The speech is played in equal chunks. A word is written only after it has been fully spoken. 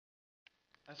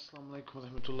Assalamu alaikum wa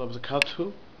rahmatullahi wa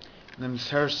barakatuh. My name is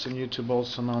Harris on YouTube,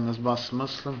 also known as Bosnian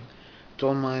Muslim. To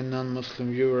all my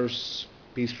non-Muslim viewers,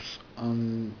 peace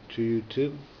on to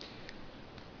YouTube.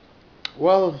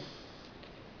 Well,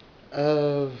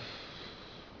 uh,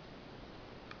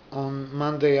 on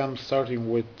Monday I'm starting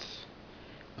with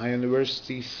my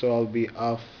university, so I'll be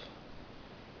off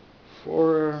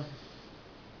for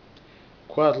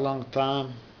quite a long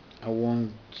time. I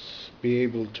won't be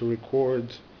able to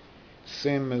record.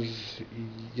 Same as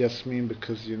Yasmin,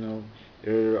 because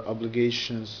there are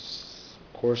obligations,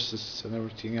 courses, and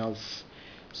everything else.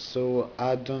 So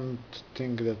I don't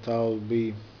think that I'll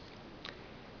be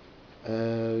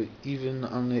even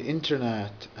on the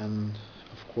internet, and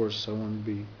of course I won't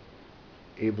be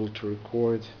able to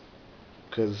record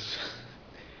because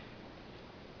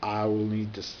I will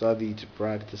need to study, to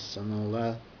practice, and all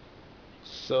that.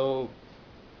 So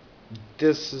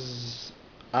this is,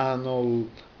 I know,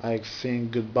 like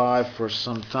saying goodbye for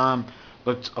some time,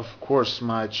 but of course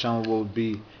my channel will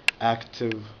be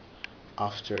active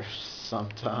after some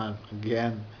time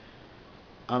again.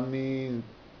 I mean,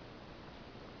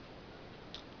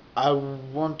 I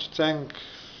want to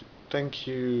thank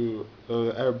you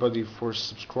everybody for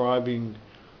subscribing,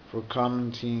 for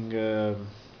commenting,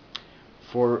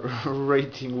 for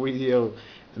rating video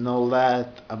and all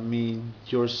that. I mean,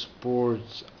 your support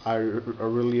I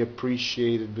really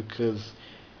appreciate it, because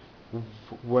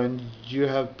when you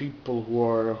have people who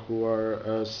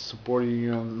are supporting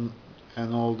you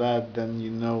and all that, then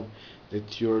you know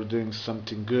that you're doing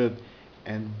something good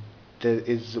and that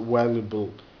is valuable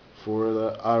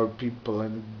for our people,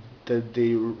 and that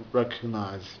they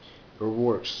recognize your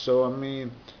work. So I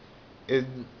mean, it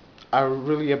I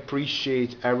really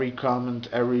appreciate every comment,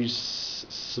 every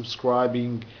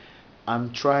subscribing.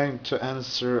 I'm trying to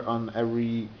answer on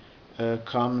every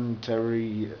comment,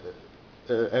 every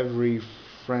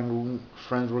friend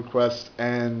request,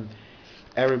 and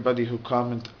everybody who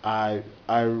comment. I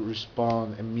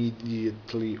respond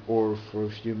immediately or for a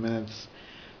few minutes.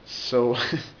 So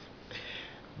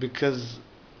because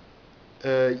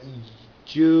uh,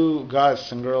 you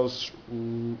guys and girls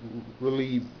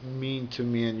really mean to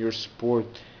me, and your support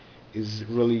is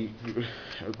really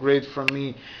great for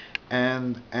me,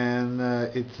 and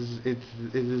it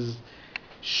is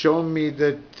showing me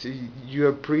that you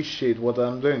appreciate what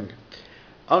I'm doing.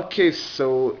 Okay,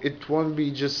 so it won't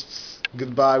be just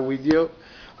goodbye video.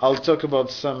 I'll talk about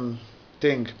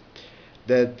something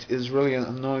that is really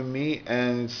annoying me,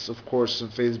 and it's of course on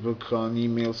Facebook, on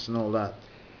emails, and all that.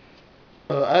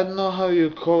 I don't know how you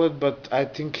call it, but I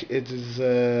think it is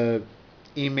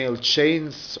email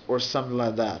chains or something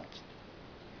like that.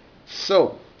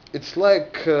 So it's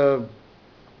like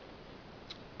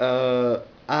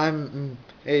I'm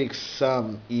make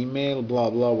some email, blah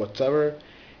blah, whatever,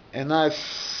 and I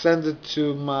send it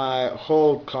to my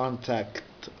whole contact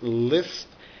list,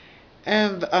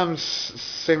 and I'm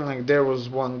saying like there was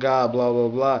one guy, blah blah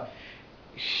blah,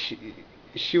 he,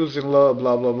 he was in love,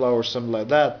 blah blah blah, or something like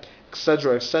that,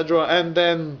 etc etc, and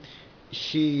then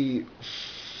he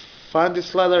find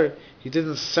this letter. He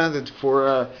didn't send it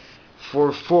for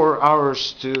 4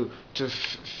 hours to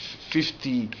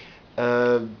 50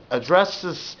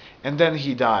 addresses, and then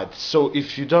he died. So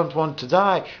if you don't want to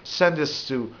die, send this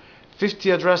to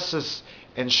 50 addresses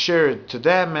and share it to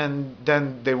them, and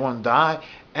then they won't die,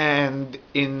 and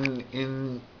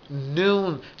in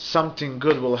noon something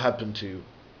good will happen to you.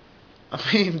 I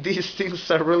mean, these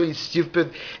things are really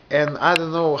stupid, and I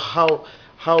don't know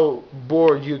how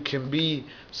bored you can be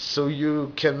so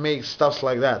you can make stuff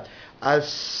like that. I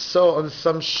saw on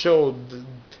some show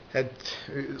that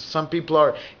some people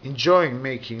are enjoying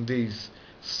making these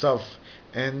stuff,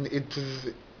 and it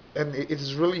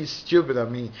is really stupid. I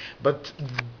mean, but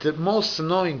the most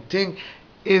annoying thing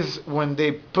is when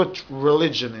they put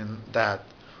religion in that,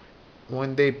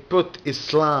 when they put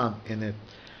Islam in it.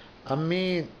 I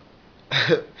mean,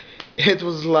 it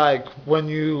was like when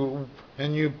you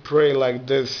pray like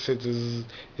this,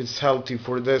 it's healthy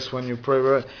for this when you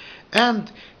pray,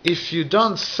 and if you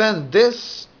don't send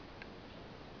this,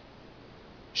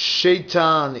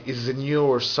 shaitan is in you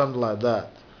or something like that.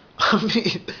 I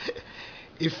mean,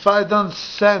 if I don't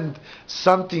send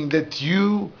something that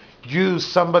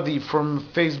somebody from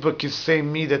Facebook is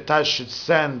saying me that I should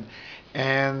send,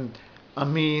 and I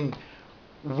mean,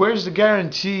 where's the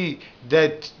guarantee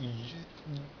that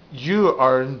you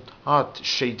are not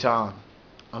shaitan?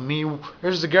 I mean,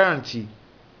 where's the guarantee?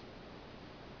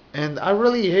 And I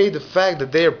really hate the fact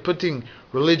that they are putting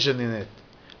religion in it.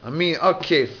 I mean,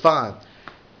 okay, fine.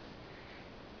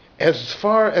 As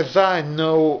far as I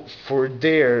know, for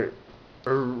their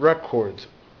record,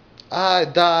 I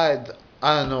died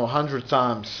I don't know, 100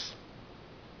 times.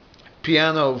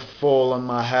 Piano fall on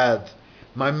my head.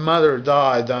 My mother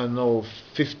died, I don't know,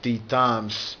 50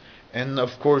 times. And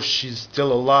of course she's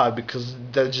still alive because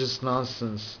that's just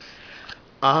nonsense.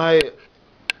 I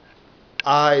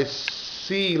I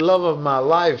see love of my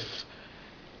life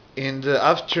in the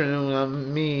afternoon, I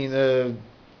mean,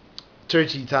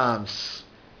 30 times.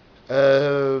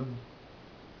 Uh,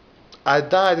 I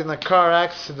died in a car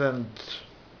accident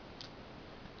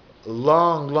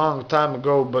long, long time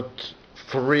ago, but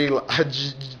for real, I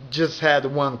just had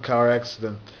one car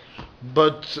accident.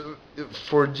 But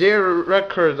for their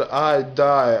record, I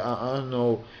die, I don't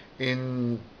know,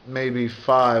 in maybe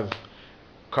five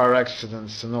car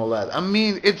accidents and all that. I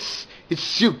mean, it's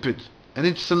stupid and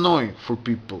it's annoying for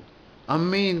people. I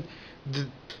mean, the,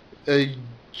 uh,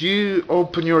 you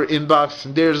open your inbox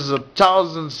and there's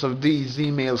thousands of these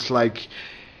emails like,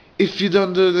 if you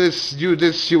don't do this, you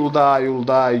will die, you will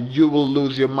die, you will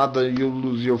lose your mother, you will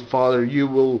lose your father, you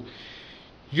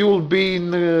will be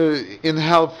in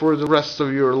hell for the rest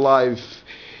of your life.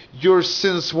 Your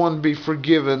sins won't be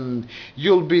forgiven.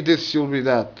 You'll be this, you'll be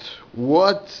that.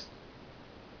 What?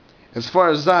 As far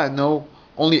as I know,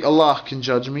 only Allah can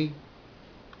judge me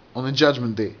on the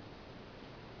judgment day.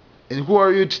 And who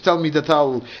are you to tell me that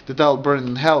I'll burn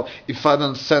in hell if I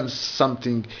don't sense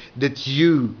something that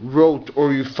you wrote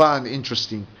or you find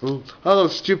interesting? All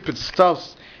of stupid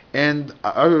stuff, and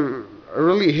I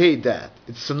really hate that.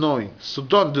 It's annoying. So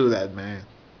don't do that, man.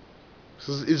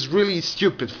 It's really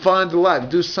stupid. Find a life.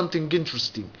 Do something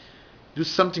interesting. Do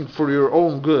something for your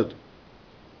own good.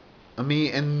 I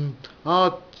mean, and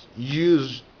not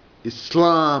use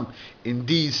Islam in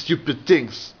these stupid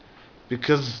things,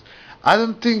 because I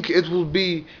don't think it will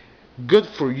be good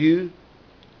for you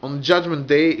on Judgment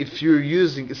Day if you're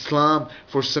using Islam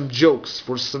for some jokes,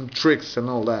 for some tricks and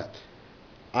all that.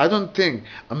 I don't think.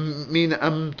 I mean,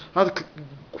 I'm not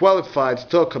qualified to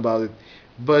talk about it,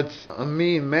 but I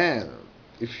mean, man,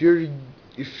 if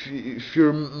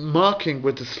you're mocking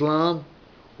with Islam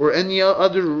or any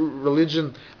other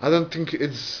religion, I don't think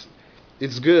it's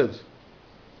good.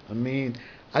 I mean,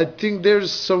 I think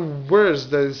there's some words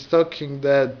that is talking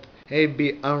that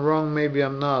maybe I'm wrong, maybe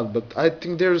I'm not, but I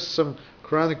think there's some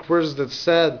Quranic words that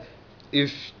said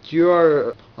if you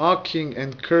are mocking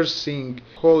and cursing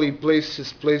holy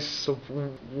places, places of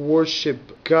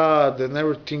worship, God and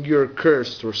everything, you're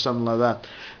cursed or something like that.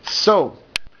 So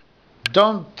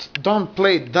don't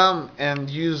play dumb and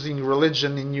using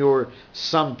religion in your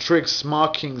some tricks,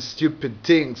 mocking stupid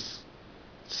things.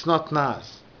 It's not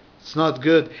nice. It's not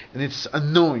good, and it's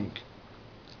annoying.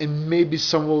 And maybe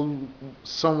someone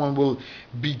will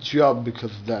beat you up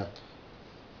because of that.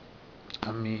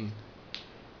 I mean,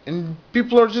 and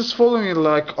people are just following it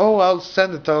like, oh, I'll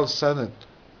send it, I'll send it.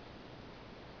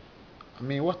 I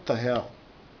mean, what the hell?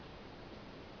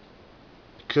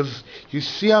 Because you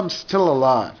see, I'm still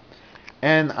alive,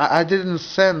 and I didn't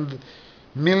send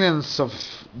millions of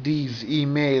these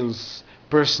emails,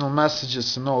 personal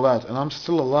messages, and all that, and I'm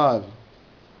still alive.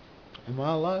 Am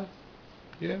I alive?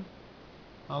 Yeah,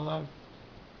 I'm alive.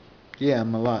 Yeah,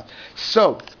 I'm alive.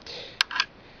 So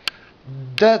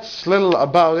that's little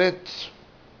about it.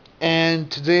 And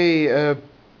today,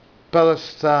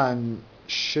 Palestine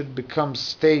should become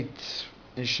state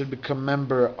and should become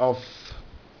member of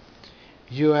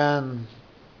UN,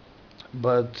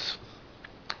 but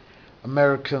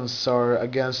Americans are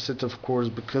against it, of course,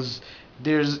 because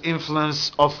there's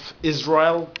influence of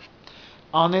Israel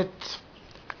on it.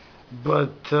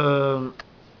 But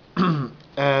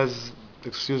as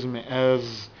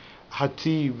as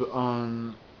Hatib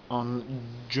on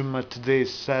Jummah today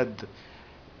said,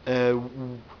 uh,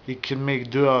 we can make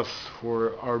du'as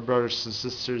for our brothers and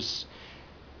sisters,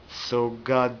 so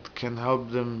God can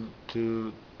help them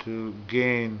to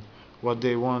gain what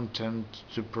they want and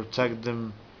to protect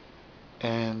them,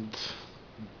 and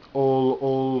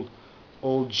all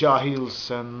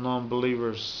jahils and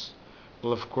non-believers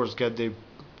will of course get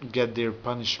their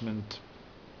punishment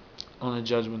on a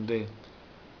judgment day.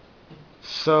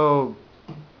 So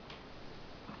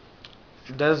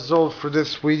that's all for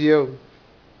this video.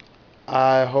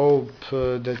 I hope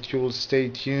that you will stay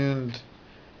tuned,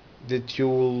 that you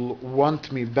will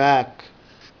want me back,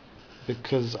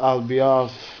 because I'll be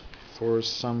off for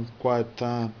some quiet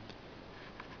time.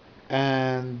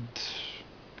 And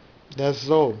that's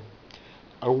all.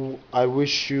 I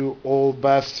wish you all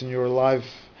best in your life.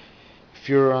 If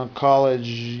you're on college,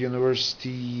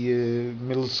 university,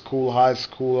 middle school, high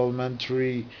school,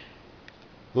 elementary,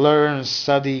 learn,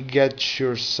 study, get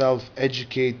yourself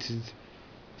educated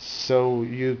so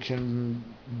you can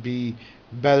be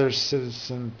better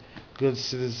citizen, good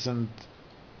citizen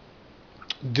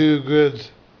Do good.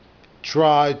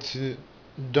 Try to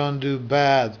don't do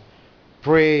bad.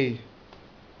 Pray.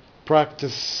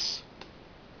 Practice.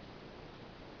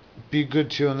 Be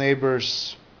good to your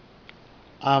neighbors.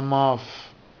 I'm off,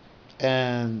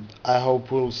 and I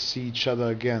hope we'll see each other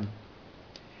again.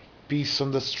 Peace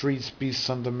on the streets, peace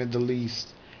on the Middle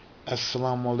East.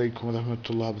 Assalamu alaikum wa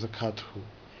rahmatullahi wa barakatuh.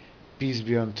 Peace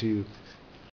be unto you.